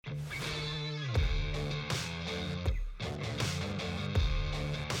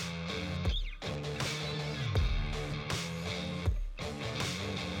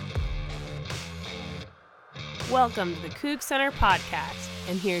Welcome to the CougCenter podcast,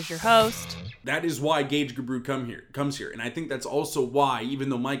 and here's your host. That is why Gage Gubrud comes here, and I think that's also why, even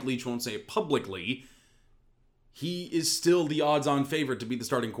though Mike Leach won't say it publicly, he is still the odds-on favorite to be the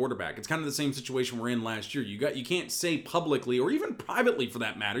starting quarterback. It's kind of the same situation we're in last year. You can't say publicly, or even privately for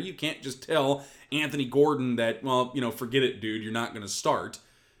that matter, you can't just tell Anthony Gordon that, well, forget it, dude, you're not going to start.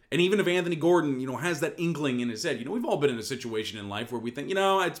 And even if Anthony Gordon, has that inkling in his head, we've all been in a situation in life where we think,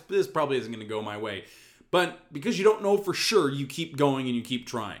 this probably isn't going to go my way. But because you don't know for sure, you keep going and you keep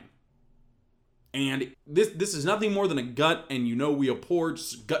trying. And this is nothing more than a gut, and we abhor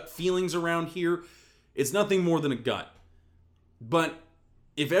gut feelings around here. It's nothing more than a gut. But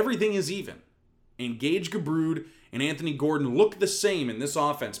if everything is even, and Gage Gubrud and Anthony Gordon look the same in this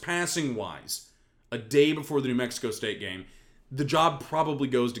offense, passing-wise, a day before the New Mexico State game, the job probably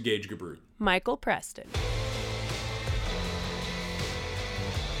goes to Gage Gubrud. Michael Preston.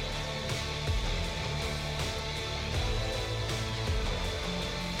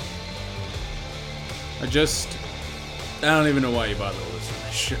 I don't even know why you bother to listen to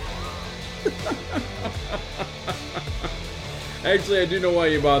this show. Actually, I do know why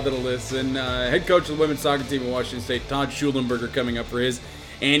you bother to listen. Head coach of the women's soccer team at Washington State, Todd Shulenberger, coming up for his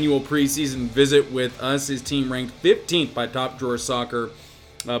annual preseason visit with us. His team ranked 15th by Top Drawer Soccer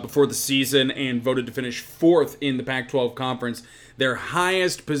before the season and voted to finish 4th in the Pac-12 conference, their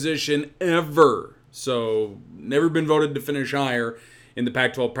highest position ever. So, never been voted to finish higher in the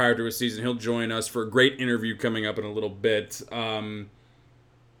Pac-12 prior to his season. He'll join us for a great interview coming up in a little bit. But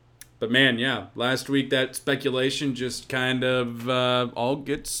man, yeah, last week that speculation just kind of all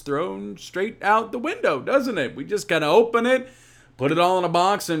gets thrown straight out the window, doesn't it? We just kind of open it, put it all in a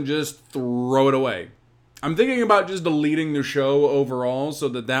box, and just throw it away. I'm thinking about just deleting the show overall so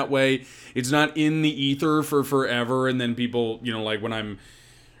that way it's not in the ether for forever, and then people, like when I'm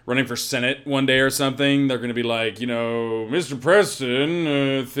running for Senate one day or something, they're going to be like, Mr.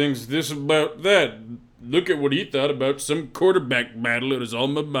 Preston thinks this about that. Look at what he thought about some quarterback battle at his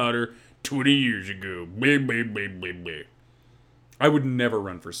alma mater 20 years ago. Blah, blah, blah, blah, blah. I would never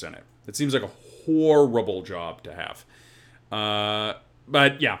run for Senate. It seems like a horrible job to have.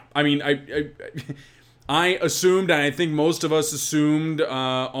 But yeah, I mean, I assumed, and I think most of us assumed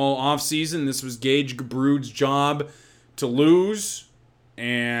all offseason, this was Gage Gubrud's job to lose.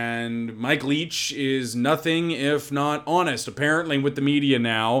 And Mike Leach is nothing if not honest, apparently, with the media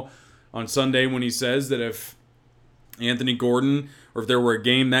now on Sunday when he says that if Anthony Gordon, or if there were a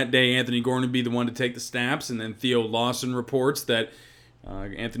game that day, Anthony Gordon would be the one to take the snaps. And then Theo Lawson reports that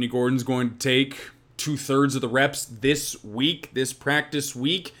Anthony Gordon's going to take 2/3 of the reps this practice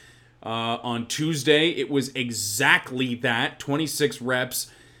week. On Tuesday, it was exactly that, 26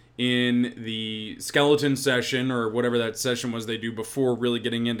 reps in the skeleton session, or whatever that session was they do before really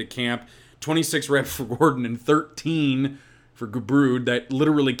getting into camp. 26 reps for Gordon and 13 for Gubrud. That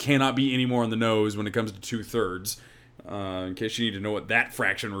literally cannot be any more on the nose when it comes to 2/3. In case you need to know what that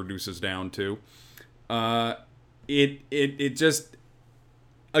fraction reduces down to. It just,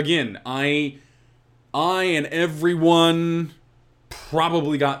 again, I and everyone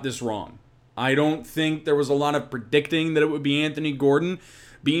probably got this wrong. I don't think there was a lot of predicting that it would be Anthony Gordon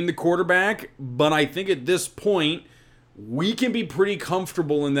being the quarterback, but I think at this point, we can be pretty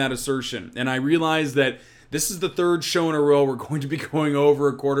comfortable in that assertion. And I realize that this is the third show in a row we're going to be going over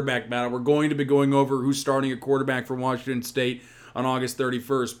a quarterback battle. We're going to be going over who's starting a quarterback for Washington State on August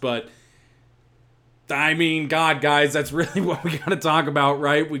 31st. But, I mean, God, guys, that's really what we got to talk about,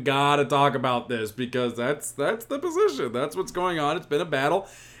 right? We got to talk about this because that's the position. That's what's going on. It's been a battle.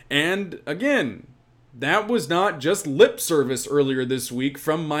 And, again, that was not just lip service earlier this week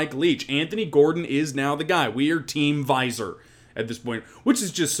from Mike Leach. Anthony Gordon is now the guy. We are Team Visor at this point, which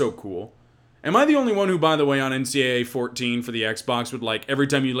is just so cool. Am I the only one who, by the way, on NCAA 14 for the Xbox would, every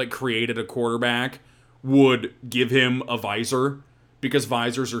time you, created a quarterback, would give him a visor? Because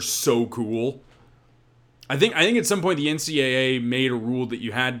visors are so cool. I think at some point the NCAA made a rule that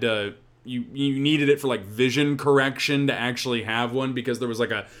you had to, you needed it for, vision correction to actually have one, because there was,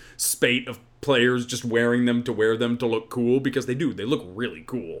 a spate of players just wearing them to look cool, because they look really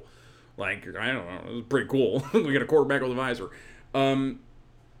cool. I don't know, it was pretty cool. We got a quarterback with a visor.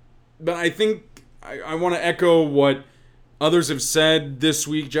 But I think I want to echo what others have said this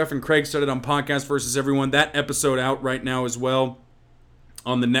week. Jeff and Craig said it on Podcast Versus Everyone. That episode out right now as well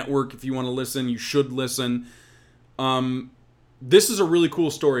on the network. If you want to listen, you should listen. This is a really cool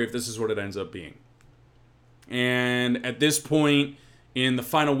story if this is what it ends up being. And at this point, in the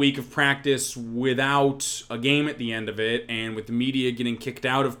final week of practice without a game at the end of it, and with the media getting kicked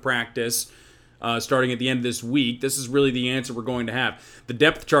out of practice starting at the end of this week, this is really the answer we're going to have. The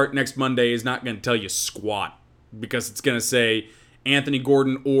depth chart next Monday is not going to tell you squat. because it's going to say Anthony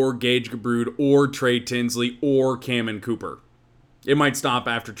Gordon or Gage Gubrud or Trey Tinsley or Cameron Cooper. It might stop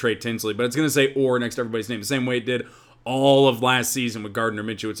after Trey Tinsley, but it's going to say or next to everybody's name, the same way it did all of last season with Gardner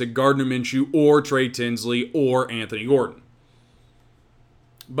Minshew. It said Gardner Minshew or Trey Tinsley or Anthony Gordon.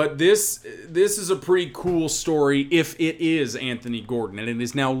 But this is a pretty cool story if it is Anthony Gordon, and it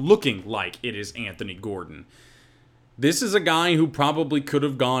is now looking like it is Anthony Gordon. This is a guy who probably could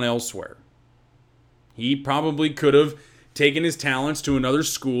have gone elsewhere. He probably could have taken his talents to another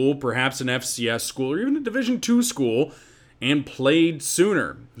school, perhaps an FCS school or even a Division II school, and played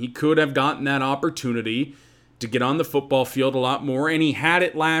sooner. He could have gotten that opportunity to get on the football field a lot more, and he had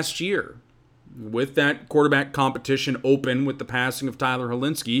it last year. With that quarterback competition open with the passing of Tyler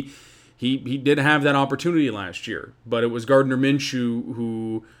Helinski, he did have that opportunity last year. But it was Gardner Minshew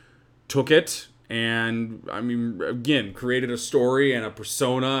who took it and, again, created a story and a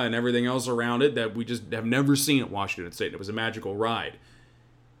persona and everything else around it that we just have never seen at Washington State. It was a magical ride.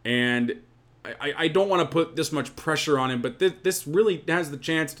 And I don't want to put this much pressure on him, but this really has the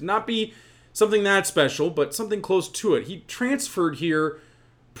chance to not be something that special, but something close to it. He transferred here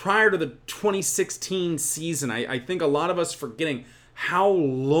prior to the 2016 season. I think a lot of us forgetting how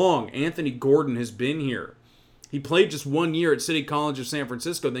long Anthony Gordon has been here. He played just 1 year at City College of San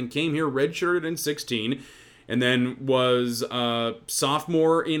Francisco, then came here redshirted in 16, and then was a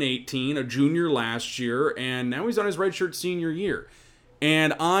sophomore in 18, a junior last year, and now he's on his redshirt senior year.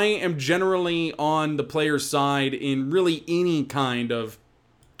 And I am generally on the player's side in really any kind of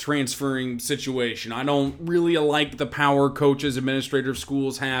transferring situation. I don't really like the power coaches, administrative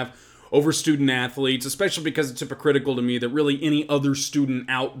schools have over student athletes, especially because it's hypocritical to me that really any other student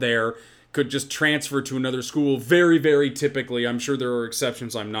out there could just transfer to another school. Very, very typically, I'm sure there are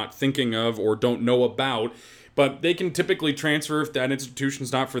exceptions I'm not thinking of or don't know about, but they can typically transfer if that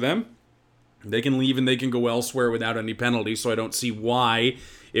institution's not for them. They can leave and they can go elsewhere without any penalty, so I don't see why,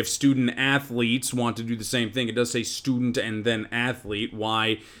 if student athletes want to do the same thing, it does say student and then athlete,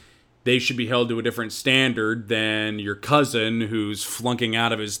 why they should be held to a different standard than your cousin who's flunking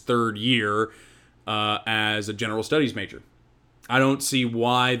out of his third year as a general studies major. I don't see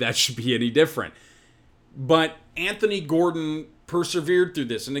why that should be any different. But Anthony Gordon persevered through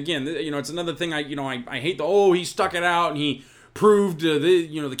this. And again, it's another thing I hate he stuck it out and he proved to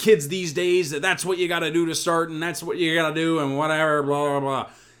the kids these days that that's what you got to do to start and that's what you got to do and whatever, blah, blah, blah.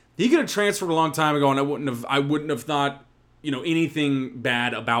 He could have transferred a long time ago, and I wouldn't have thought, anything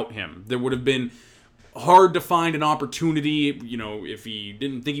bad about him. There would have been hard to find an opportunity. If he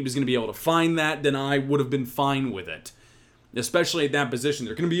didn't think he was going to be able to find that, then I would have been fine with it. Especially at that position.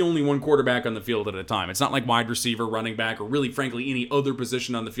 There can be only one quarterback on the field at a time. It's not like wide receiver, running back, or really, frankly, any other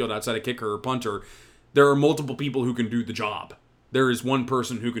position on the field outside of kicker or punter. There are multiple people who can do the job. There is one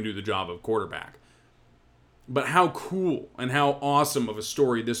person who can do the job of quarterback. But how cool and how awesome of a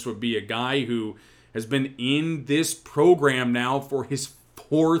story this would be. A guy who has been in this program now for his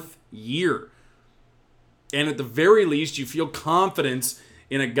 4th year. And at the very least, you feel confidence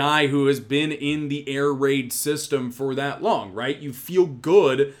in a guy who has been in the air raid system for that long, right? You feel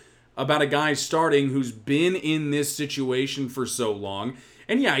good about a guy starting who's been in this situation for so long.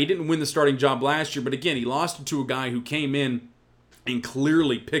 And yeah, he didn't win the starting job last year, but again, he lost it to a guy who came in and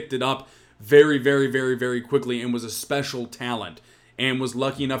clearly picked it up very, very, very, very quickly and was a special talent and was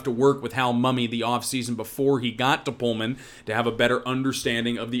lucky enough to work with Hal Mumme the offseason before he got to Pullman to have a better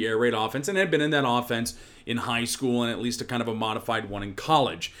understanding of the air raid offense and had been in that offense in high school and at least a kind of a modified one in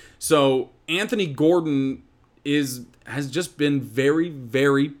college. So Anthony Gordon has just been very,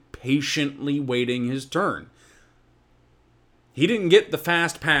 very patiently waiting his turn. He didn't get the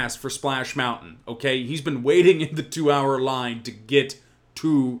fast pass for Splash Mountain, okay? He's been waiting in the 2-hour line to get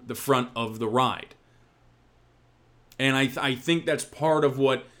to the front of the ride. And I think that's part of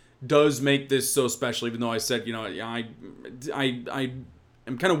what does make this so special, even though I said, I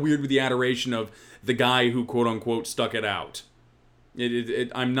am kind of weird with the adoration of the guy who, quote-unquote, stuck it out.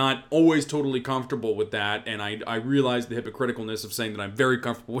 I'm not always totally comfortable with that, and I realize the hypocriticalness of saying that I'm very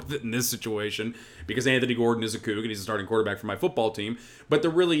comfortable with it in this situation, because Anthony Gordon is a Coug, and he's a starting quarterback for my football team, but there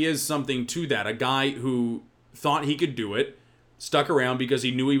really is something to that. A guy who thought he could do it, stuck around because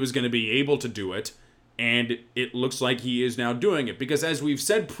he knew he was going to be able to do it, and it looks like he is now doing it. Because as we've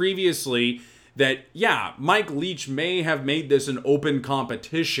said previously, that, yeah, Mike Leach may have made this an open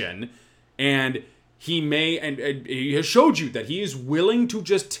competition, and he may, and he has showed you that he is willing to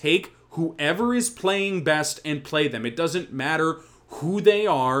just take whoever is playing best and play them. It doesn't matter who they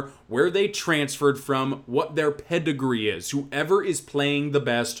are, where they transferred from, what their pedigree is. Whoever is playing the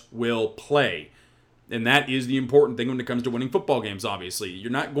best will play. And that is the important thing when it comes to winning football games, obviously. You're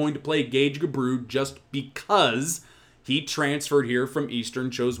not going to play Gage Gubrud just because he transferred here from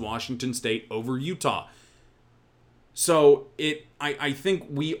Eastern, chose Washington State over Utah. So I think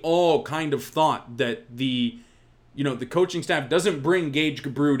we all kind of thought that the coaching staff doesn't bring Gage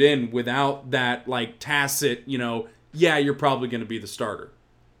Gubrud in without that tacit, you're probably going to be the starter.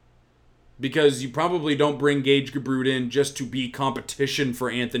 Because you probably don't bring Gage Gubrud in just to be competition for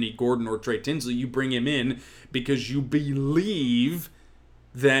Anthony Gordon or Trey Tinsley. You bring him in because you believe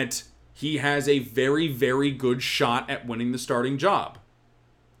that he has a very, very good shot at winning the starting job.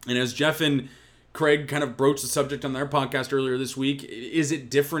 And as Jeff and Craig kind of broached the subject on their podcast earlier this week, is it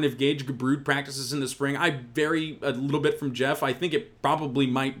different if Gage Gubrud practices in the spring? I vary a little bit from Jeff. I think it probably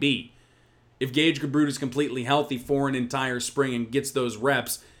might be. If Gage Gubrud is completely healthy for an entire spring and gets those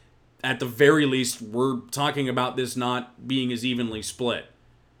reps, at the very least, we're talking about this not being as evenly split.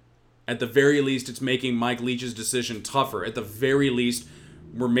 At the very least, it's making Mike Leach's decision tougher. At the very least,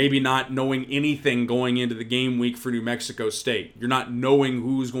 we're maybe not knowing anything going into the game week for New Mexico State. You're not knowing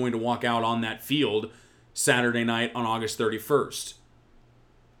who's going to walk out on that field Saturday night on August 31st.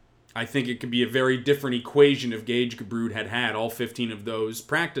 I think it could be a very different equation if Gage Gubrud had all 15 of those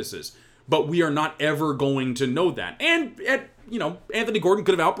practices. But we are not ever going to know that. And, Anthony Gordon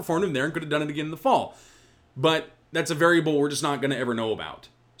could have outperformed him there and could have done it again in the fall. But that's a variable we're just not going to ever know about.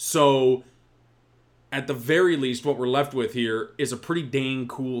 So, at the very least, what we're left with here is a pretty dang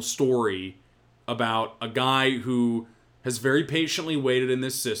cool story about a guy who has very patiently waited in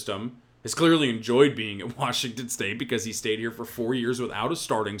this system, has clearly enjoyed being at Washington State because he stayed here for 4 years without a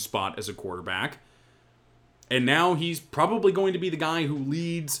starting spot as a quarterback. And now he's probably going to be the guy who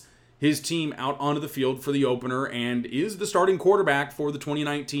leads his team out onto the field for the opener and is the starting quarterback for the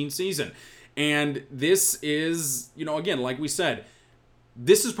 2019 season. And this is, again, like we said,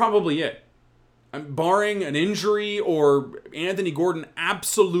 this is probably it. Barring an injury or Anthony Gordon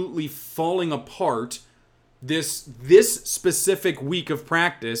absolutely falling apart, this specific week of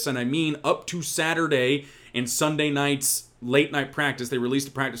practice, and I mean up to Saturday and Sunday night's late night practice, they released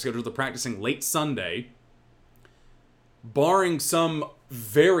the practice schedule, they're practicing late Sunday. Barring some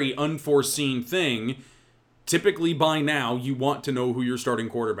very unforeseen thing, typically by now you want to know who your starting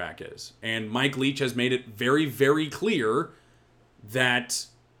quarterback is. And Mike Leach has made it very, very clear that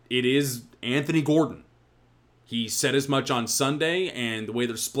it is Anthony Gordon. He said as much on Sunday, and the way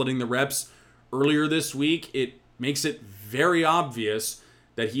they're splitting the reps earlier this week, it makes it very obvious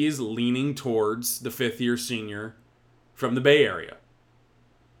that he is leaning towards the fifth-year senior from the Bay Area.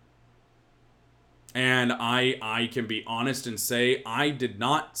 And I can be honest and say I did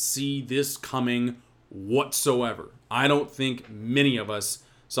not see this coming whatsoever. I don't think many of us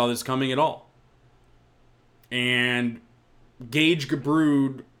saw this coming at all. And Gage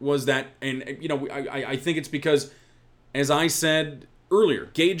Gubrud was that, and I think it's because, as I said earlier,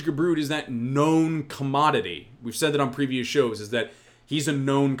 Gage Gubrud is that known commodity. We've said that on previous shows, is that he's a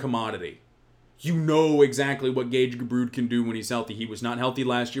known commodity. You know exactly what Gage Gubrud can do when he's healthy. He was not healthy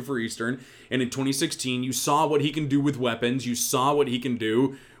last year for Eastern, and in 2016, you saw what he can do with weapons. You saw what he can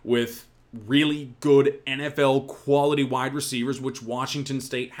do with really good NFL quality wide receivers, which Washington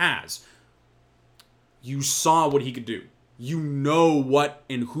State has. You saw what he could do. You know what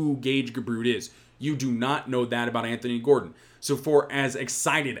and who Gage Gubrud is. You do not know that about Anthony Gordon. So for as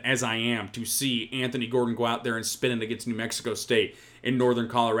excited as I am to see Anthony Gordon go out there and spin it against New Mexico State in Northern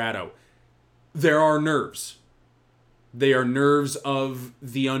Colorado, there are nerves. They are nerves of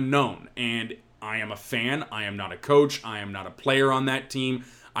the unknown. And I am a fan. I am not a coach. I am not a player on that team.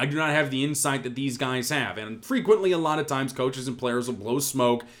 I do not have the insight that these guys have. And frequently, a lot of times, coaches and players will blow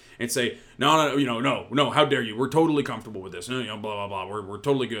smoke and say, no, how dare you? We're totally comfortable with this. Blah, blah, blah. We're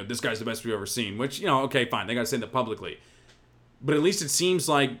totally good. This guy's the best we've ever seen. Which, okay, fine. They got to say that publicly. But at least it seems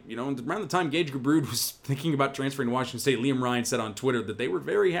like, around the time Gage Gubrud was thinking about transferring to Washington State, Liam Ryan said on Twitter that they were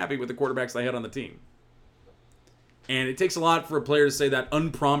very happy with the quarterbacks they had on the team. And it takes a lot for a player to say that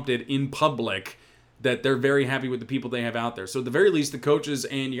unprompted in public, that they're very happy with the people they have out there. So at the very least, the coaches,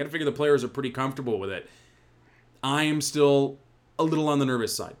 and you got to figure the players are pretty comfortable with it. I am still a little on the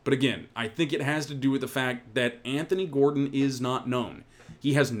nervous side. But again, I think it has to do with the fact that Anthony Gordon is not known.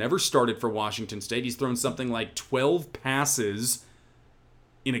 He has never started for Washington State. He's thrown something like 12 passes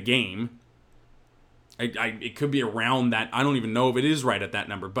in a game. It could be around that. I don't even know if it is right at that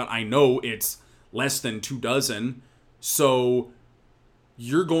number, but I know it's less than 24. So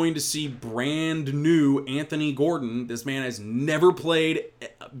you're going to see brand new Anthony Gordon. This man has never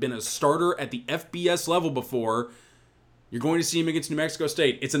been a starter at the FBS level before. You're going to see him against New Mexico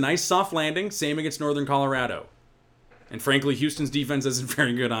State. It's a nice soft landing. Same against Northern Colorado. And frankly, Houston's defense isn't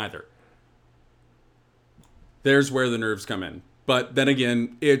very good either. There's where the nerves come in. But then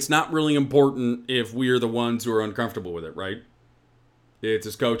again, it's not really important if we are the ones who are uncomfortable with it, right? It's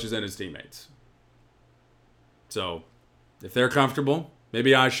his coaches and his teammates. So, if they're comfortable,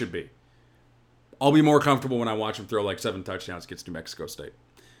 maybe I should be. I'll be more comfortable when I watch him throw like 7 touchdowns against New Mexico State.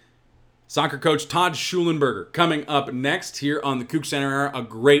 Soccer coach Todd Shulenberger coming up next here on the CougCenter Hour. A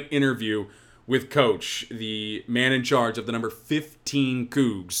great interview with Coach, the man in charge of the number 15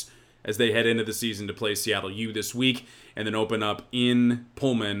 Cougs, as they head into the season to play Seattle U this week and then open up in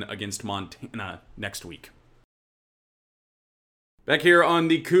Pullman against Montana next week. Back here on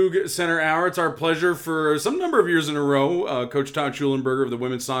the CougCenter Hour, it's our pleasure for some number of years in a row. Coach Todd Shulenberger of the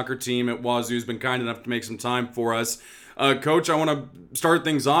women's soccer team at Wazoo has been kind enough to make some time for us. Coach, I want to start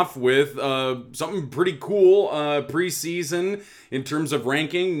things off with something pretty cool preseason in terms of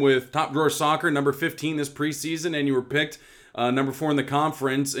ranking with Top Drawer Soccer, number 15 this preseason, and you were picked number 4 in the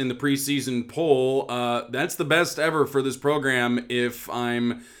conference in the preseason poll. That's the best ever for this program, if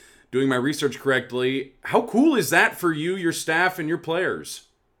I'm doing my research correctly. How cool is that for you, your staff, and your players?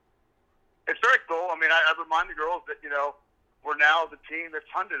 It's very cool. I mean, I remind the girls that, we're now the team that's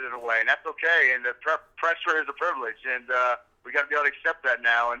hunted in a way, and that's okay. And the pressure is a privilege, and we got to be able to accept that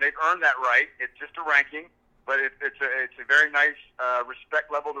now. And they've earned that right. It's just a ranking, but it's a very nice respect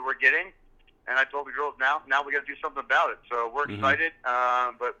level that we're getting. And I told the girls now we got to do something about it. So we're excited,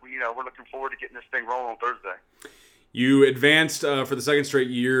 but we're looking forward to getting this thing rolling on Thursday. You advanced for the second straight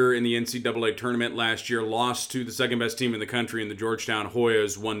year in the NCAA tournament last year, lost to the second best team in the country in the Georgetown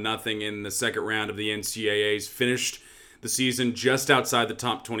Hoyas, 1-0 in the second round of the NCAAs, finished the season just outside the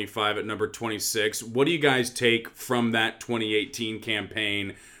top 25 at number 26. What do you guys take from that 2018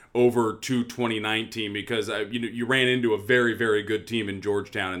 campaign over to 2019? Because you ran into a very, very good team in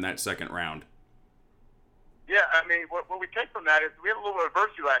Georgetown in that second round. Yeah, I mean, what we take from that is we had a little bit of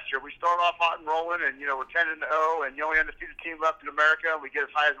adversity last year. We started off hot and rolling, and we're 10-0, and the only undefeated team left in America. We get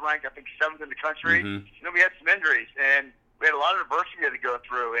as high as ranked, I think, 7th in the country. Mm-hmm. We had some injuries, and we had a lot of adversity we had to go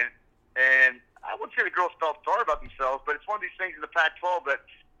through, and I wouldn't say the girls felt sorry about themselves, but it's one of these things in the Pac-12 that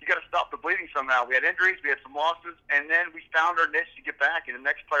you got to stop the bleeding somehow. We had injuries, we had some losses, and then we found our niche to get back and the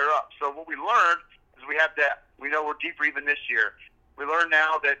next player up. So what we learned is we have depth. We know we're deeper even this year. We learn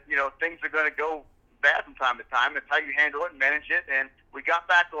now that things are going to go bad from time to time. It's how you handle it and manage it, and we got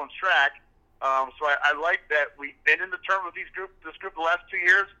back on track. So I like that we've been in the tournament with this group the last 2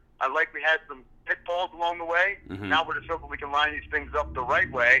 years. I like we had some pitfalls along the way. Mm-hmm. Now we're just hoping we can line these things up the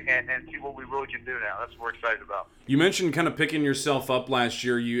right way and see what we really can do now. That's what we're excited about. You mentioned kind of picking yourself up last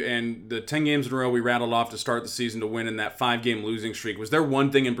year, and the 10 games in a row we rattled off to start the season to win in that 5-game losing streak. Was there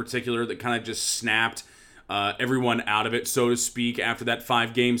one thing in particular that kind of just snapped everyone out of it, so to speak, after that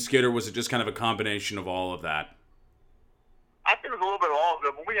 5-game skid, or was it just kind of a combination of all of that? I think it was a little bit of all of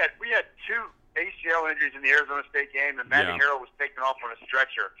it. We had 2 ACL injuries in the Arizona State game, and Manny Harrell was taken off on a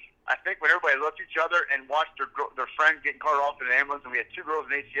stretcher. I think when everybody looked at each other and watched their friend getting carted off in an ambulance, and we had 2 girls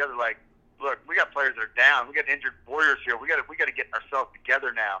in ACL, they're like, look, we got players that are down. We got injured warriors here. We got to get ourselves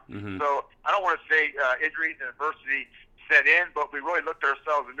together now. Mm-hmm. So I don't want to say injuries and adversity set in, but we really looked at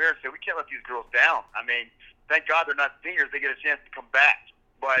ourselves in the mirror and said, we can't let these girls down. I mean, thank God they're not seniors. They get a chance to come back.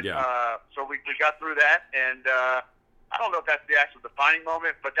 But so we got through that, and I don't know if that's the actual defining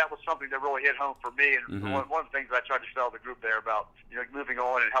moment, but that was something that really hit home for me. And one of the things I tried to tell the group there about, moving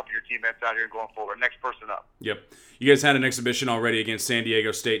on and helping your teammates out here and going forward. Next person up. Yep. You guys had an exhibition already against San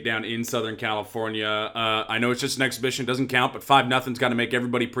Diego State down in Southern California. I know it's just an exhibition, doesn't count, but 5-0's got to make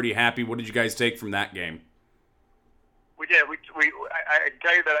everybody pretty happy. What did you guys take from that game? We did. I can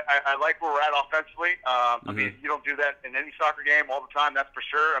tell you that I like where we're at offensively. I mean, you don't do that in any soccer game all the time, that's for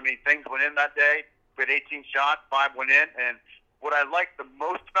sure. I mean, things went in that day. We had 18 shots, 5 went in, and what I like the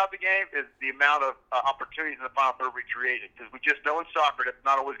most about the game is the amount of opportunities in the final third we created, because we just know in soccer that's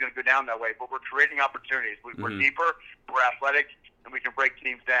not always going to go down that way, but we're creating opportunities. We're deeper, we're athletic, and we can break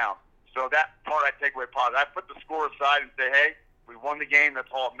teams down. So that part I take away positive. I put the score aside and say, hey, we won the game, that's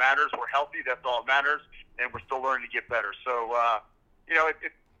all that matters. We're healthy, that's all that matters, and we're still learning to get better. So,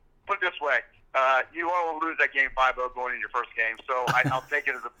 put it this way. You want to lose that game 5-0 going in your first game, so I'll take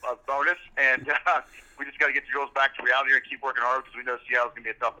it as a bonus, and we just got to get the girls back to reality and keep working hard because we know Seattle's going to be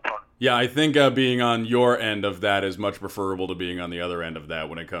a tough opponent. Yeah, I think being on your end of that is much preferable to being on the other end of that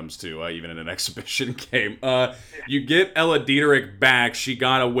when it comes to even in an exhibition game. You get Ella Dieterich back. She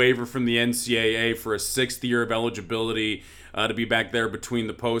got a waiver from the NCAA for a 6th year of eligibility to be back there between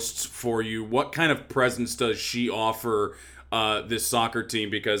the posts for you. What kind of presence does she offer this soccer team?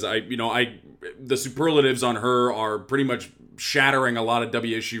 Because the superlatives on her are pretty much shattering a lot of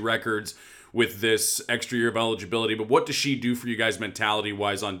WSU records with this extra year of eligibility. But what does she do for you guys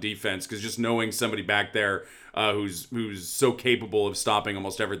mentality-wise on defense? Because just knowing somebody back there who's so capable of stopping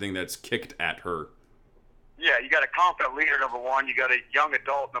almost everything that's kicked at her. Yeah, you got a confident leader, number one. You got a young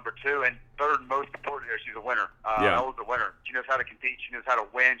adult, number two. And third, most important here, she's a winner. Ella's a winner. She knows how to compete. She knows how to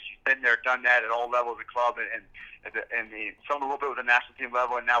win. She's been there, done that at all levels of the club and some a little bit with the national team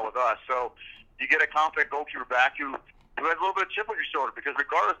level and now with us. So you get a confident goalkeeper back who has a little bit of chip on your shoulder because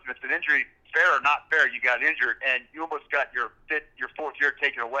regardless if it's an injury, fair or not fair, you got injured and you almost got your fourth year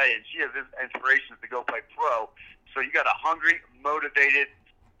taken away. And she has inspirations to go play pro. So you got a hungry, motivated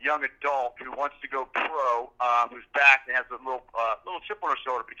young adult who wants to go pro, who's back and has a little chip on her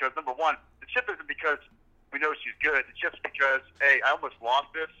shoulder because, number one, the chip isn't because we know she's good. The chip's because, hey, I almost lost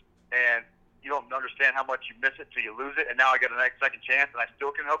this, and you don't understand how much you miss it till you lose it, and now I got a second chance, and I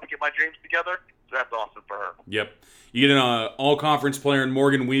still can help you get my dreams together. So that's awesome for her. Yep. You get an all-conference player in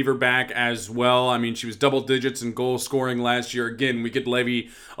Morgan Weaver back as well. I mean, she was double digits in goal scoring last year. Again, we could levy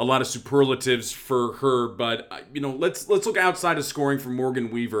a lot of superlatives for her, but let's look outside of scoring for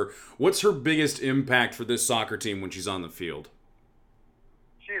Morgan Weaver. What's her biggest impact for this soccer team when she's on the field?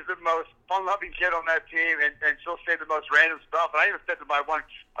 She's the most fun-loving kid on that team, and she'll say the most random stuff. And I even said to my one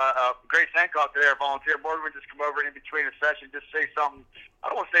Grace Hancock today, our volunteer, Morgan would just come over in between a session, just say something, I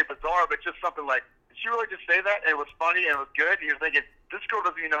don't want to say bizarre, but just something like, did she really just say that? And it was funny and it was good. And you're thinking, this girl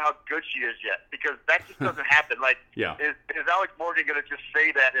doesn't even know how good she is yet because that just doesn't happen. Like, is Alex Morgan going to just say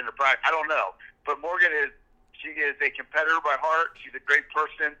that in the practice? I don't know. But Morgan is a competitor by heart. She's a great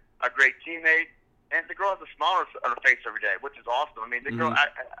person, a great teammate. And the girl has a smile on her face every day, which is awesome. I mean, the girl, I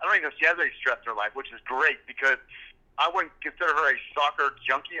don't even know if she has any stress in her life, which is great because I wouldn't consider her a soccer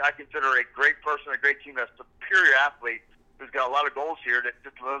junkie. I consider her a great person, a great team, a superior athlete who's got a lot of goals here that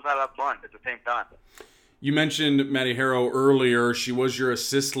just knows how to have fun at the same time. You mentioned Maddie Harrow earlier. She was your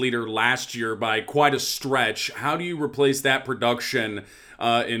assist leader last year by quite a stretch. How do you replace that production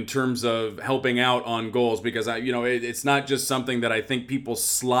in terms of helping out on goals? Because it's not just something that I think people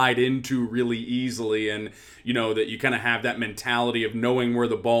slide into really easily, and that you kind of have that mentality of knowing where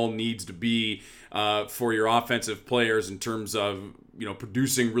the ball needs to be for your offensive players in terms of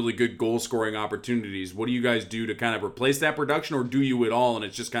producing really good goal scoring opportunities. What do you guys do to kind of replace that production, or do you at all, and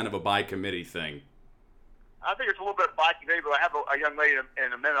it's just kind of a by committee thing? I think it's a little bit by committee, but I have a young lady in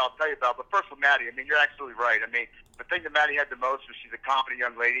a minute I'll tell you about. But first with Maddie, I mean, you're absolutely right. I mean, the thing that Maddie had the most was she's a confident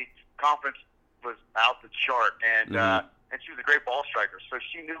young lady. Confidence was out the chart, and she was a great ball striker. So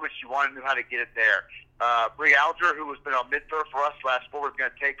she knew what she wanted, knew how to get it there. Bree Alger, who has been on midfield for us last four, is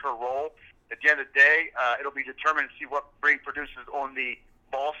going to take her role. At the end of the day, it'll be determined to see what Bree produces on the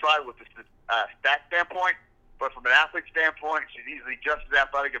ball side with the stat standpoint. But from an athlete standpoint, she's easily just as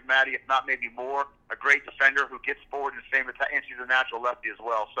athletic as Maddie, if not maybe more. A great defender who gets forward in the same time, and she's a natural lefty as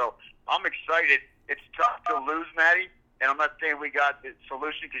well. So I'm excited. It's tough to lose Maddie, and I'm not saying we got the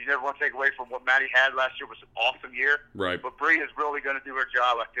solution because you never want to take away from what Maddie had last year. Was an awesome year. Right. But Bree is really going to do her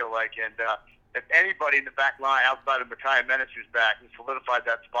job, I feel like. And if anybody in the back line outside of Micaiah Menace who's back and solidified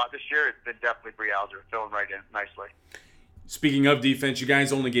that spot this year, it's been definitely Bree Alger filling right in nicely. Speaking of defense, you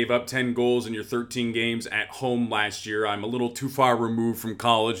guys only gave up 10 goals in your 13 games at home last year. I'm a little too far removed from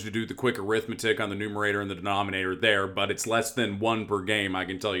college to do the quick arithmetic on the numerator and the denominator there, but it's less than 1 per game, I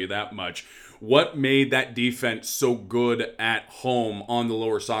can tell you that much. What made that defense so good at home on the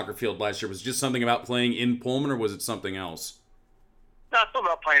lower soccer field last year? Was it just something about playing in Pullman, or was it something else? No, it's not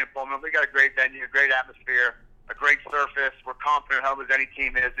about playing in Pullman. We got a great venue, a great atmosphere, a great surface. We're confident home as any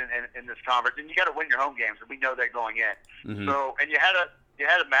team is in this conference, and you got to win your home games, and we know that going in. So, and you had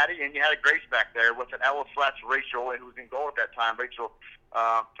a Maddie and you had a Grace back there with an Ella / Rachel, who was in goal at that time. Rachel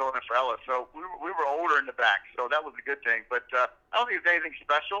filling in for Ella, so we were older in the back, so that was a good thing. But I don't think it's anything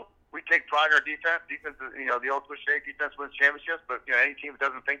special. We take pride in our defense. Defense is, the old cliche, defense wins championships. But any team that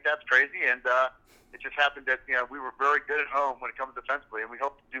doesn't think that's crazy, and it just happened that we were very good at home when it comes defensively, and we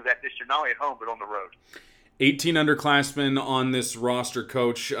hope to do that this year, not only at home but on the road. 18 underclassmen on this roster,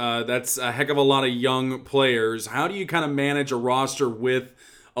 Coach. That's a heck of a lot of young players. How do you kind of manage a roster with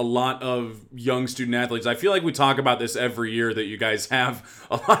a lot of young student athletes? I feel like we talk about this every year, that you guys have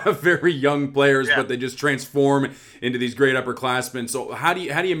a lot of very young players, but they just transform into these great upperclassmen. So how do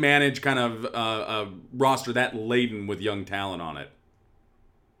you manage kind of a roster that laden with young talent on it?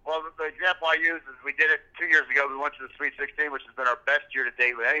 Well, the example I use is we did it 2 years ago. We went to the Sweet 16, which has been our best year to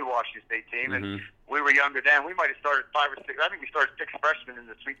date with any Washington State team. And we were younger then. We might have started 5 or 6. I think we started 6 freshmen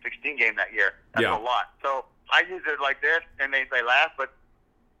in the Sweet 16 game that year. That's a lot. So I use it like this, and they laugh, but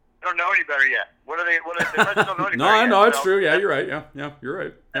they don't know any better yet. What are they? They don't know any better yet. No, it's true. Yeah, you're right. Yeah, you're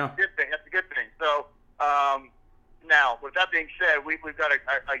right. Yeah. That's a good thing. So, Now, with that being said, we've got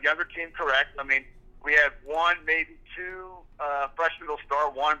a younger team, correct? I mean, we have one, maybe two freshmen that'll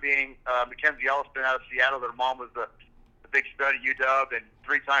start, one being Mackenzie Elliston out of Seattle. Their mom was the big stud at UW and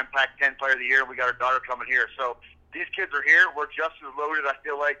 3-time Pac-10 Player of the Year, and we got our daughter coming here. So these kids are here. We're just as loaded, I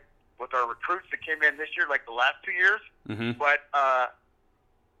feel like, with our recruits that came in this year, like the last 2 years. Mm-hmm. But I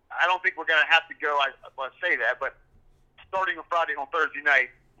don't think we're going to have to go, I say that, but starting on Friday on Thursday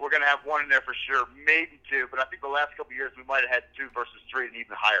night, we're going to have one in there for sure, maybe two. But I think the last couple of years we might have had 2 versus 3 and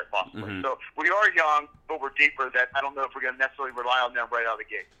even higher possibly. Mm-hmm. So we are young, but we're deeper. That I don't know if we're going to necessarily rely on them right out of the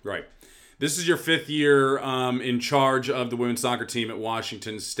gate. Right. This is your 5th year in charge of the women's soccer team at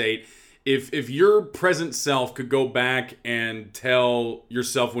Washington State. If your present self could go back and tell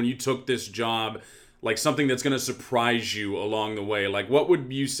yourself when you took this job, like something that's going to surprise you along the way, like what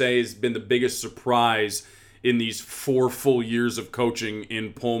would you say has been the biggest surprise in these 4 full years of coaching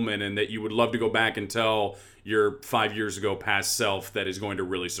in Pullman, and that you would love to go back and tell your 5 years ago past self that is going to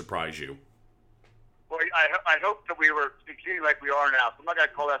really surprise you? Well, I hope that we were succeeding like we are now. So I'm not going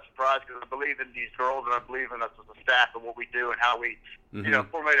to call that surprise because I believe in these girls and I believe in us as a staff and what we do and how we,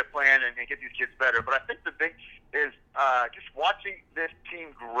 formulate a plan and get these kids better. But I think the big is just watching this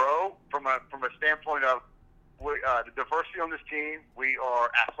team grow from a standpoint of the diversity on this team. We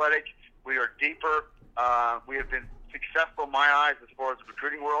are athletic. We are deeper. We have been successful in my eyes as far as the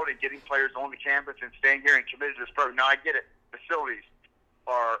recruiting world and getting players on the campus and staying here and committed to this program. Now, I get it. Facilities,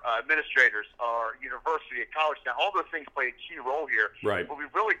 our administrators, our university, at college now, all those things play a key role here. Right. But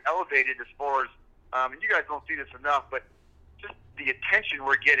we've really elevated as far as, and you guys don't see this enough, but just the attention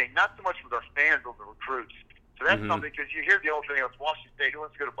we're getting, not so much with our fans, but the recruits. So that's something, because you hear the old thing, it's Washington State, who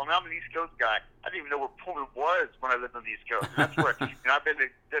wants to go to Pullman? I'm an East Coast guy. I didn't even know where Pullman was when I lived on the East Coast. And that's where, I've been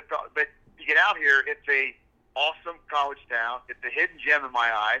but you get out here, it's a awesome college town. It's a hidden gem in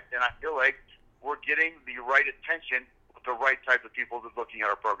my eyes, and I feel like we're getting the right attention with the right type of people that's looking at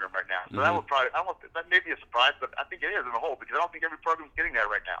our program right now. So that would probably, that may be a surprise, but I think it is in a whole, because I don't think every program is getting that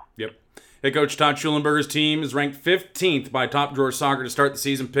right now. Yep. Head coach Todd Shulenberger's team is ranked 15th by Top Drawer Soccer to start the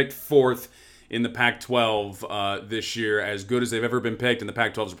season, picked 4th in the Pac-12 this year, as good as they've ever been picked, and the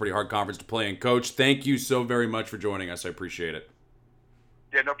Pac-12 is a pretty hard conference to play in. Coach, thank you so very much for joining us. I appreciate it.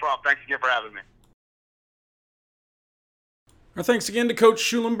 Yeah, no problem. Thanks again for having me. Our thanks again to Coach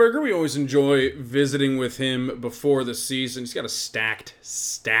Shulenberger. We always enjoy visiting with him before the season. He's got a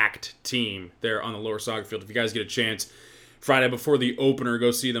stacked team there on the lower soccer field. If you guys get a chance, Friday before the opener,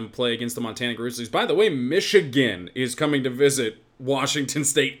 go see them play against the Montana Grizzlies. By the way, Michigan is coming to visit Washington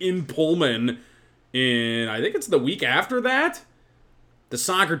State in Pullman in, I think it's the week after that. The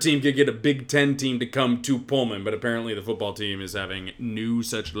soccer team could get a Big Ten team to come to Pullman, but apparently the football team is having no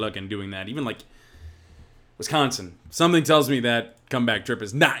such luck in doing that. Even like Wisconsin. Something tells me that comeback trip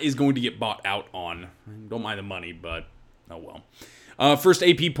is going to get bought out on. Don't mind the money, but oh well. First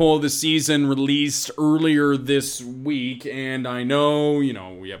AP poll of the season released earlier this week, and I know,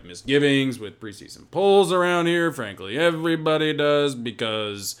 we have misgivings with preseason polls around here. Frankly, everybody does,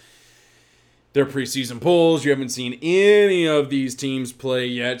 because they're preseason polls. You haven't seen any of these teams play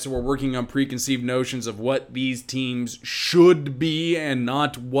yet, so we're working on preconceived notions of what these teams should be and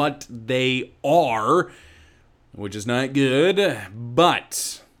not what they are, which is not good.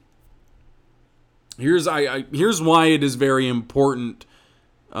 But here's why it is very important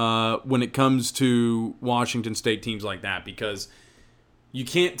when it comes to Washington State teams like that, because you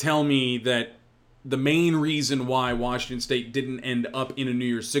can't tell me that the main reason why Washington State didn't end up in a New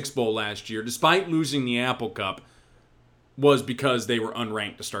Year's Six Bowl last year, despite losing the Apple Cup, was because they were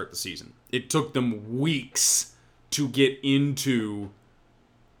unranked to start the season. It took them weeks to get into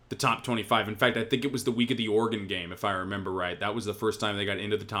the top 25. In fact, I think it was the week of the Oregon game, if I remember right. That was the first time they got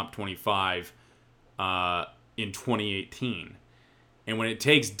into the top 25 in 2018. And when it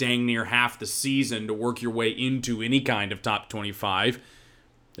takes dang near half the season to work your way into any kind of top 25,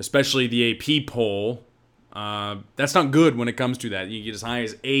 especially the AP poll, that's not good when it comes to that. You get as high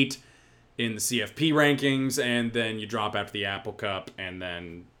as 8 in the CFP rankings, and then you drop after the Apple Cup, and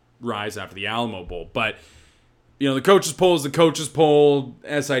then rise after the Alamo Bowl. But the coaches poll is the coaches poll.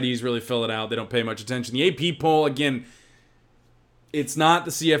 SIDs really fill it out. They don't pay much attention. The AP poll, again, it's not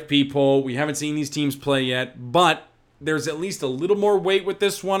the CFP poll. We haven't seen these teams play yet, but there's at least a little more weight with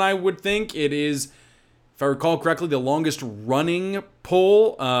this one, I would think. It is, if I recall correctly, the longest running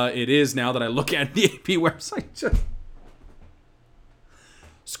poll. It is, now that I look at the AP website. Just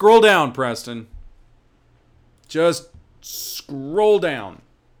scroll down, Preston. Just scroll down.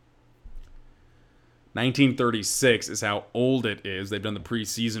 1936 is how old it is. They've done the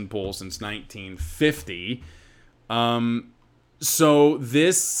preseason poll since 1950. So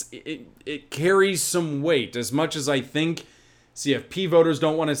this, it carries some weight, as much as I think CFP voters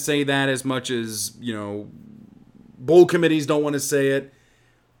don't want to say that, as much as, bowl committees don't want to say it.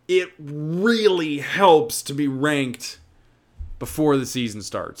 It really helps to be ranked before the season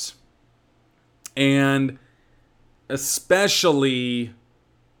starts. And especially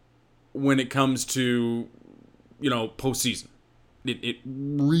when it comes to, postseason. It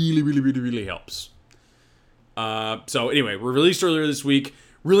really, really, really, really helps. So anyway, we're released earlier this week.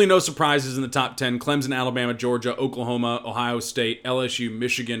 Really no surprises in the top 10. Clemson, Alabama, Georgia, Oklahoma, Ohio State, LSU,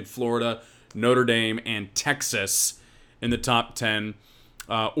 Michigan, Florida, Notre Dame, and Texas in the top 10.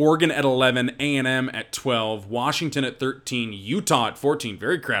 Oregon at 11, A&M at 12, Washington at 13, Utah at 14.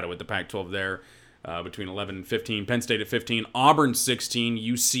 Very crowded with the Pac-12 there, between 11 and 15. Penn State at 15, Auburn 16,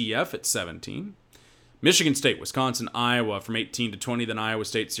 UCF at 17. Michigan State, Wisconsin, Iowa from 18 to 20. Then Iowa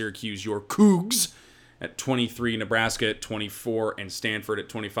State, Syracuse, your Cougs at 23, Nebraska at 24, and Stanford at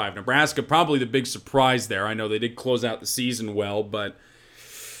 25. Nebraska, probably the big surprise there. I know they did close out the season well, but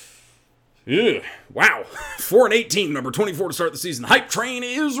wow. 4-18, number 24 to start the season. The hype train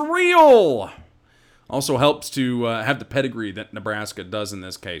is real. Also helps to have the pedigree that Nebraska does in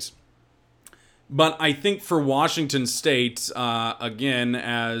this case. But I think for Washington State, again,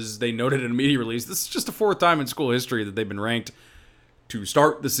 as they noted in a media release, this is just the fourth time in school history that they've been ranked to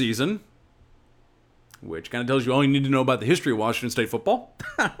start the season, which kind of tells you all you need to know about the history of Washington State football.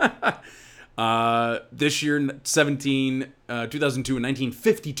 This year, 2002 and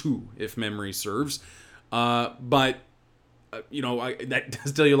 1952, if memory serves. That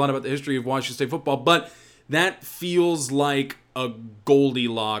does tell you a lot about the history of Washington State football, but that feels like a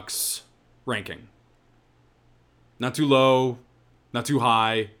Goldilocks ranking. Not too low, not too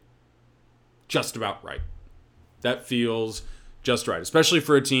high, just about right. That feels just right, especially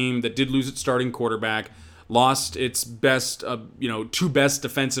for a team that did lose its starting quarterback, lost its best, two best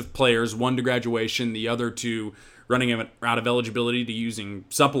defensive players, one to graduation, the other to running out of eligibility to using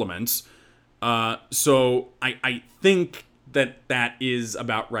supplements. So I think that is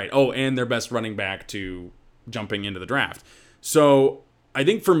about right. Oh, and their best running back to jumping into the draft. So I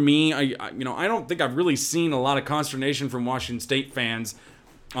think for me, I don't think I've really seen a lot of consternation from Washington State fans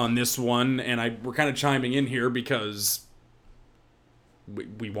on this one, and we're kind of chiming in here because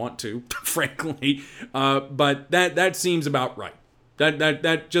we want to, frankly. But that seems about right.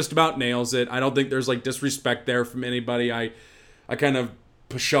 That just about nails it. I don't think there's disrespect there from anybody. I kind of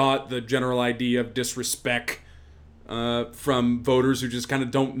pashot the general idea of disrespect from voters who just kind of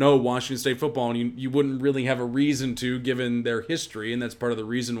don't know Washington State football, and you wouldn't really have a reason to, given their history, and that's part of the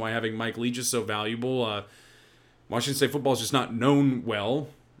reason why having Mike Leach is so valuable. Washington State football is just not known well,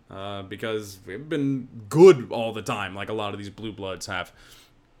 because we've been good all the time, like a lot of these blue bloods have.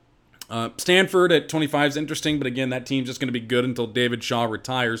 Stanford at 25 is interesting, but again, that team's just going to be good until David Shaw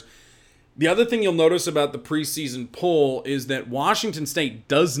retires. The other thing you'll notice about the preseason poll is that Washington State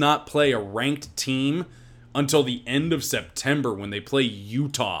does not play a ranked team until the end of September, when they play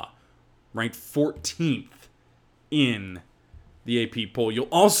Utah, ranked 14th in the AP poll. You'll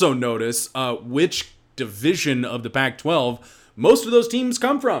also notice which division of the Pac-12 most of those teams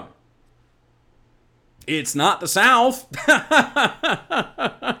come from. It's not the South.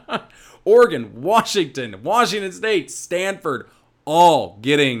 Oregon, Washington State, Stanford, all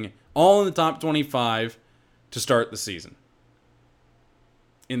in the top 25 to start the season.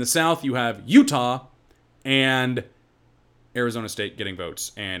 In the South, you have Utah and Arizona State getting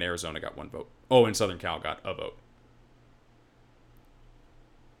votes, and Arizona got one vote. Oh, and Southern Cal got a vote.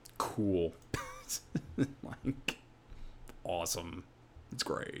 Cool. Awesome. It's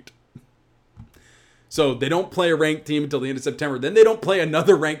great. So they don't play a ranked team until the end of September. Then they don't play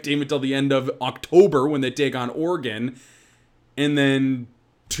another ranked team until the end of October, when they take on Oregon. And then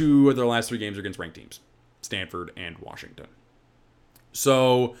 2 of their last 3 games are against ranked teams, Stanford and Washington.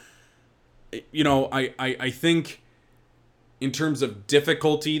 So, I think in terms of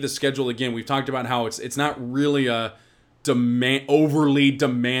difficulty, the schedule, again, we've talked about how it's not really a overly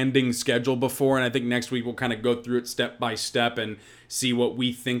demanding schedule before, and I think next week we'll kind of go through it step by step and see what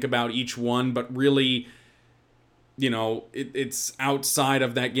we think about each one. But really, it's outside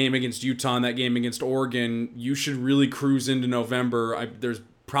of that game against Utah and that game against Oregon. You should really cruise into November. There's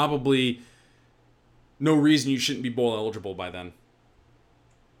probably no reason you shouldn't be bowl eligible by then.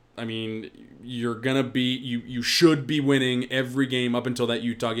 I mean, you're gonna be you should be winning every game up until that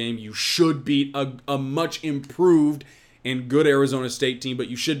Utah game. You should beat a much improved and good Arizona State team, but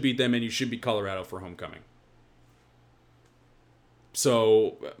you should beat them, and you should beat Colorado for homecoming.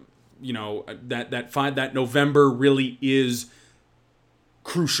 So, that November really is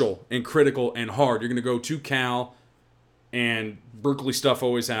crucial and critical and hard. You're gonna go to Cal, And Berkeley stuff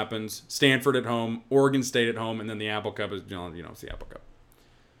always happens. Stanford at home, Oregon State at home, and then the Apple Cup is, it's the Apple Cup.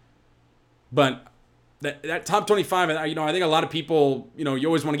 But that top 25, I think a lot of people, you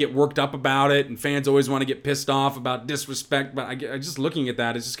always want to get worked up about it, and fans always want to get pissed off about disrespect. But I just looking at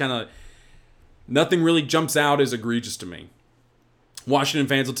that, it's just kind of, nothing really jumps out as egregious to me. Washington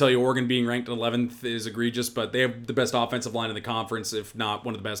fans will tell you Oregon being ranked 11th is egregious, but they have the best offensive line in the conference, if not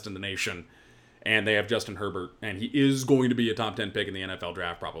one of the best in the nation. And they have Justin Herbert, and he is going to be a top 10 pick in the NFL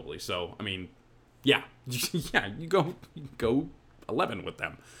draft probably. So, yeah, you go 11 with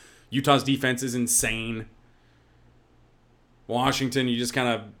them. Utah's defense is insane. Washington, you just kind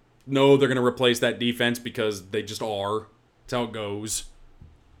of know they're going to replace that defense because they just are. That's how it goes.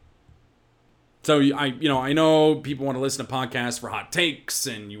 So, I know people want to listen to podcasts for hot takes,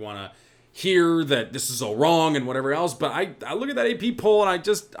 and you want to hear that this is all wrong and whatever else, but I look at that AP poll, and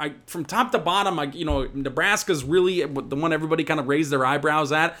I from top to bottom, Nebraska's really the one everybody kind of raised their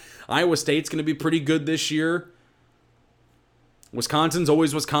eyebrows at. Iowa State's going to be pretty good this year. Wisconsin's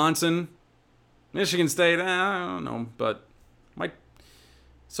always Wisconsin. Michigan State, I don't know, but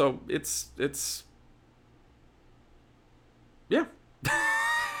so it's yeah.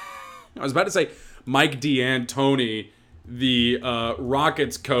 I was about to say Mike D'Antoni, the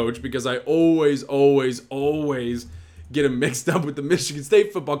Rockets coach, because I always get him mixed up with the Michigan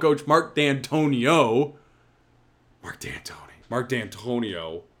State football coach, Mark D'Antonio. Mark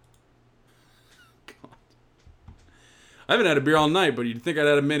D'Antonio. God. I haven't had a beer all night, but you'd think I'd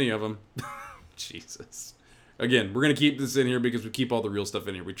had a many of them. Jesus. Again, we're going to keep this in here because we keep all the real stuff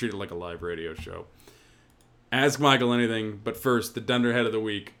in here. We treat it like a live radio show. Ask Michael anything, but first, the Dunderhead of the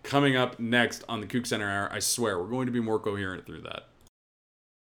Week. Coming up next on the CougCenter Hour. I swear, we're going to be more coherent through that.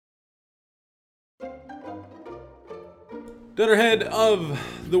 Dunderhead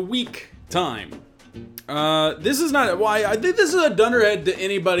of the Week time. This is not... Why? I think this is a Dunderhead to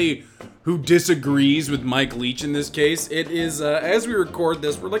anybody who disagrees with Mike Leach in this case. It is, as we record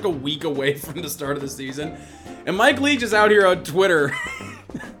this, we're like a week away from the start of the season. And Mike Leach is out here on Twitter...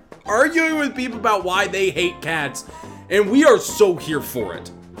 arguing with people about why they hate cats, and we are so here for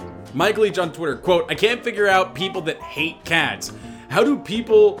it. Mike Leach on Twitter, quote, "I can't figure out people that hate cats. How do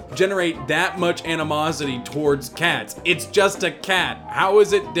people generate that much animosity towards cats? It's just a cat. How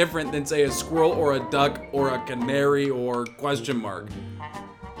is it different than, say, a squirrel or a duck or a canary or question mark?"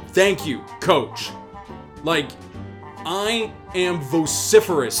 Thank you, coach. I am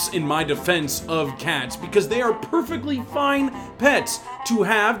vociferous in my defense of cats because they are perfectly fine pets to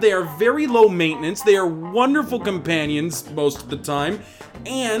have. They are very low maintenance. They are wonderful companions most of the time.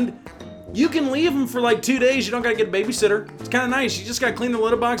 And you can leave them for 2 days. You don't gotta get a babysitter. It's kind of nice. You just gotta clean the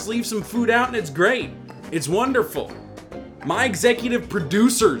litter box, leave some food out, and it's great. It's wonderful. My executive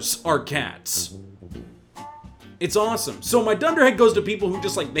producers are cats. It's awesome. So my dunderhead goes to people who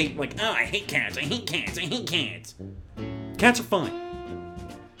just I hate cats, I hate cats, I hate cats. Cats are fine.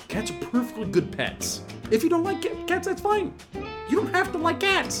 Cats are perfectly good pets. If you don't like cats, that's fine. You don't have to like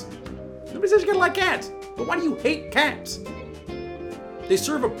cats. Nobody says you gotta like cats. But why do you hate cats? They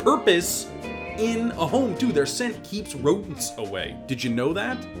serve a purpose in a home too. Their scent keeps rodents away. Did you know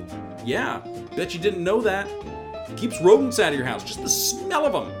that? Yeah, bet you didn't know that. Keeps rodents out of your house. Just the smell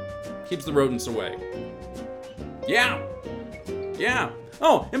of them keeps the rodents away. Yeah.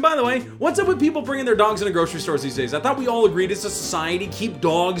 Oh, and by the way, what's up with people bringing their dogs into grocery stores these days? I thought we all agreed as a society, keep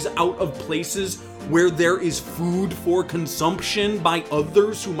dogs out of places where there is food for consumption by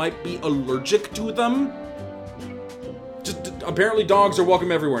others who might be allergic to them. Just apparently dogs are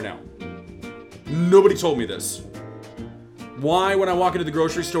welcome everywhere now. Nobody told me this. Why, when I walk into the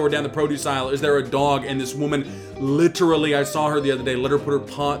grocery store down the produce aisle, is there a dog and this woman literally, I saw her the other day, let her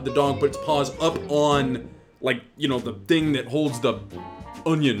put the dog put its paws up on, the thing that holds the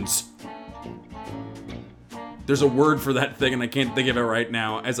onions. There's a word for that thing and I can't think of it right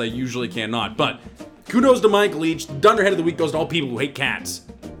now, as I usually cannot. But kudos to Mike Leach. The Dunderhead of the Week goes to all people who hate cats.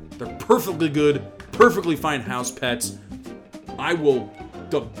 They're perfectly good, perfectly fine house pets. I will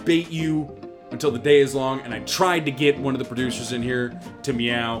debate you until the day is long, and I tried to get one of the producers in here to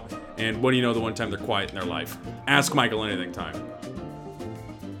meow, and what do you know, the one time they're quiet in their life. Ask Michael anything time.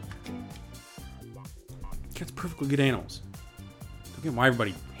 Cats are perfectly good animals. Don't get why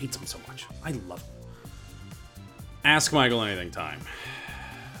everybody hates them so much. I love them. Ask Michael anything time.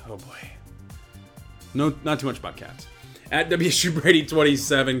 Oh boy. No, not too much about cats. At WSU Brady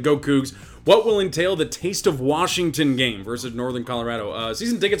 27, go Cougs. What will entail the Taste of Washington game versus Northern Colorado?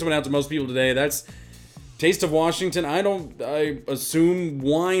 Season tickets went out to most people today. That's Taste of Washington. I assume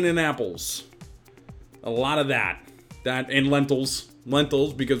wine and apples. A lot of that. That and lentils.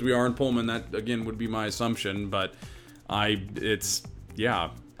 Lentils, because we are in Pullman. That, again, would be my assumption. But I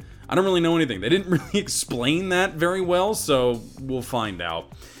don't really know anything. They didn't really explain that very well, so we'll find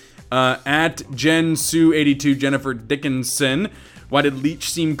out. At Jen Sue 82, Jennifer Dickinson. Why did Leach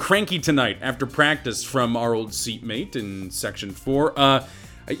seem cranky tonight after practice? From our old seatmate in section 4.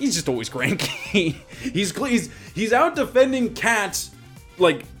 He's just always cranky. he's out defending cats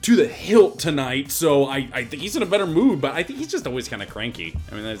like to the hilt tonight, so I think he's in a better mood, but I think he's just always kind of cranky.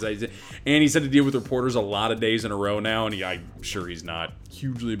 I mean, and he's had to deal with reporters a lot of days in a row now, and I'm sure he's not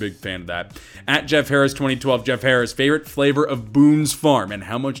hugely a big fan of that. At Jeff Harris 2012, Jeff Harris, favorite flavor of Boone's Farm, and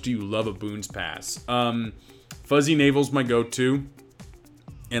how much do you love a Boone's Pass? Fuzzy Navel's my go-to,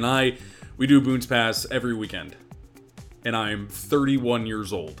 and we do Boone's Pass every weekend, and I'm 31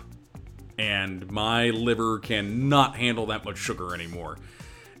 years old. And my liver cannot handle that much sugar anymore.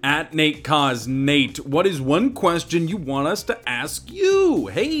 At Nate Cause, Nate, what is one question you want us to ask you?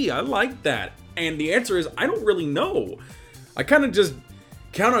 Hey, I like that. And the answer is, I don't really know. I kind of just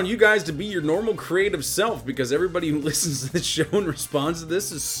count on you guys to be your normal creative self, because everybody who listens to this show and responds to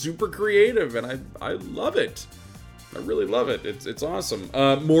this is super creative, and I love it. I really love it. It's awesome.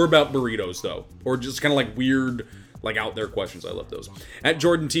 More about burritos, though. Or just kind of like weird, like out there questions. I love those. At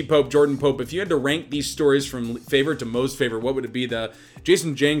Jordan Pope, if you had to rank these stories from favorite to most favorite, what would it be?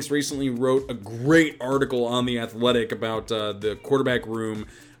 Jason Jenks recently wrote a great article on The Athletic about the quarterback room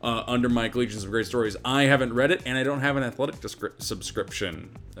under Mike Leach and some great stories. I haven't read it, and I don't have an Athletic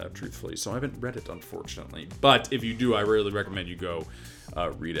subscription, truthfully, so I haven't read it, unfortunately. But if you do, I really recommend you go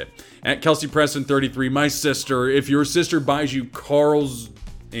read it. At Kelsey Preston 33, my sister, if your sister buys you Carl's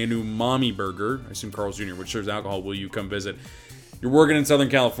and Umami Burger, I assume Carl's Jr., which serves alcohol, will you come visit? You're working in Southern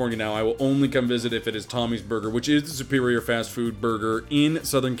California now. I will only come visit if it is Tommy's Burger, which is the superior fast food burger in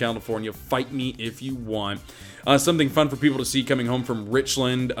Southern California. Fight me if you want. Something fun for people to see coming home from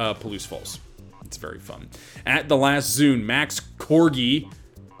Richland, Palouse Falls. It's very fun. At The Last Zune, Max Corgi.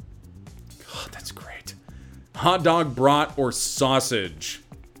 Oh, that's great. Hot dog, brat, or sausage?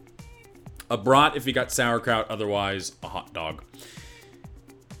 A brat if you got sauerkraut, otherwise a hot dog.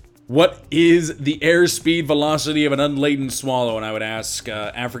 What is the airspeed velocity of an unladen swallow? And I would ask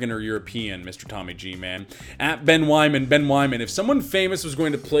African or European, Mr. Tommy G, man. At Ben Wyman, if someone famous was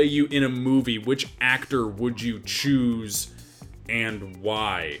going to play you in a movie, which actor would you choose and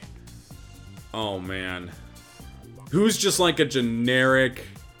why? Oh, man. Who's just like a generic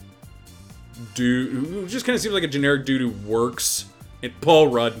dude, who just kind of seems like a generic dude who works? Paul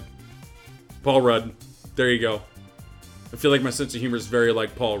Rudd. There you go. I feel like my sense of humor is very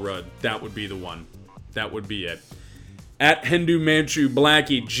like Paul Rudd. That would be the one. That would be it. At Hindu Manchu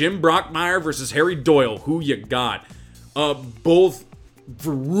Blackie, Jim Brockmeyer versus Harry Doyle. Who you got? Both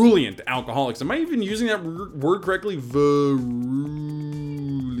virulent alcoholics. Am I even using that word correctly? Virulent.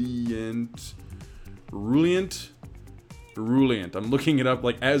 I'm looking it up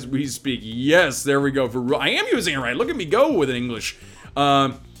like as we speak. Yes, there we go. I am using it right. Look at me go with English.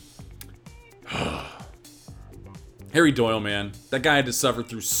 Harry Doyle, man. That guy had to suffer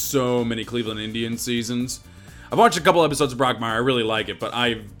through so many Cleveland Indians seasons. I've watched a couple episodes of Brockmeyer. I really like it, but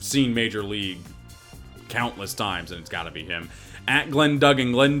I've seen Major League countless times, and it's got to be him. At Glenn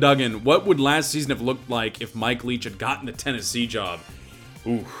Duggan, what would last season have looked like if Mike Leach had gotten the Tennessee job?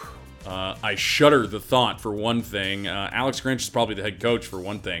 Ooh, I shudder the thought, for one thing. Alex Grinch is probably the head coach, for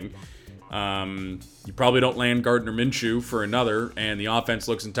one thing. You probably don't land Gardner Minshew, for another, and the offense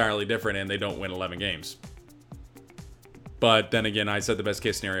looks entirely different, and they don't win 11 games. But then again, I said the best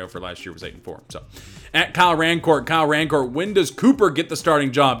case scenario for last year was 8-4. So, at Kyle Rancourt, when does Cooper get the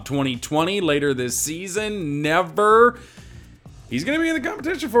starting job? 2020, later this season? Never. He's going to be in the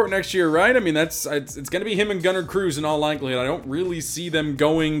competition for it next year, right? I mean, it's going to be him and Gunnar Cruz in all likelihood. I don't really see them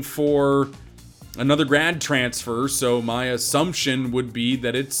going for another grad transfer, so my assumption would be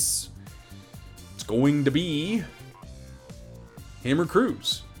that it's going to be him or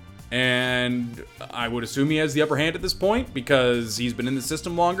Cruz. And I would assume he has the upper hand at this point because he's been in the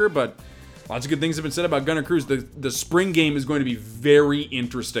system longer, but lots of good things have been said about Gunnar Cruz. The spring game is going to be very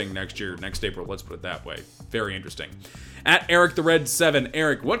interesting next April, let's put it that way. Very interesting. At Eric the Red 7,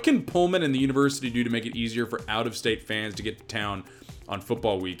 Eric, what can Pullman and the university do to make it easier for out-of-state fans to get to town on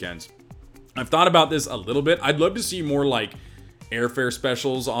football weekends? I've thought about this a little bit. I'd love to see more like airfare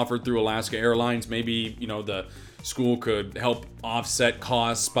specials offered through Alaska Airlines. Maybe, the school could help offset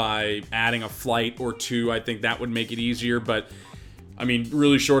costs by adding a flight or two. I think that would make it easier, but I mean,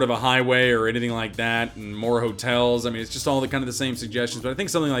 really short of a highway or anything like that, and more hotels. I mean, it's just all the kind of the same suggestions, but I think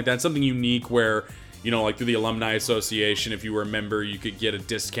something like that, something unique where, like through the Alumni Association, if you were a member, you could get a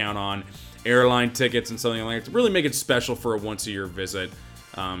discount on airline tickets and something like that to really make it special for a once-a-year visit.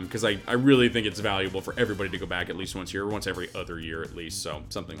 because I really think it's valuable for everybody to go back at least once a year, or once every other year at least, so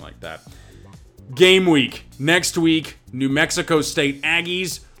something like that. Game week. Next week, New Mexico State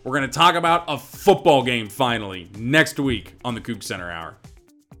Aggies. We're going to talk about a football game finally next week on the CougCenter Hour.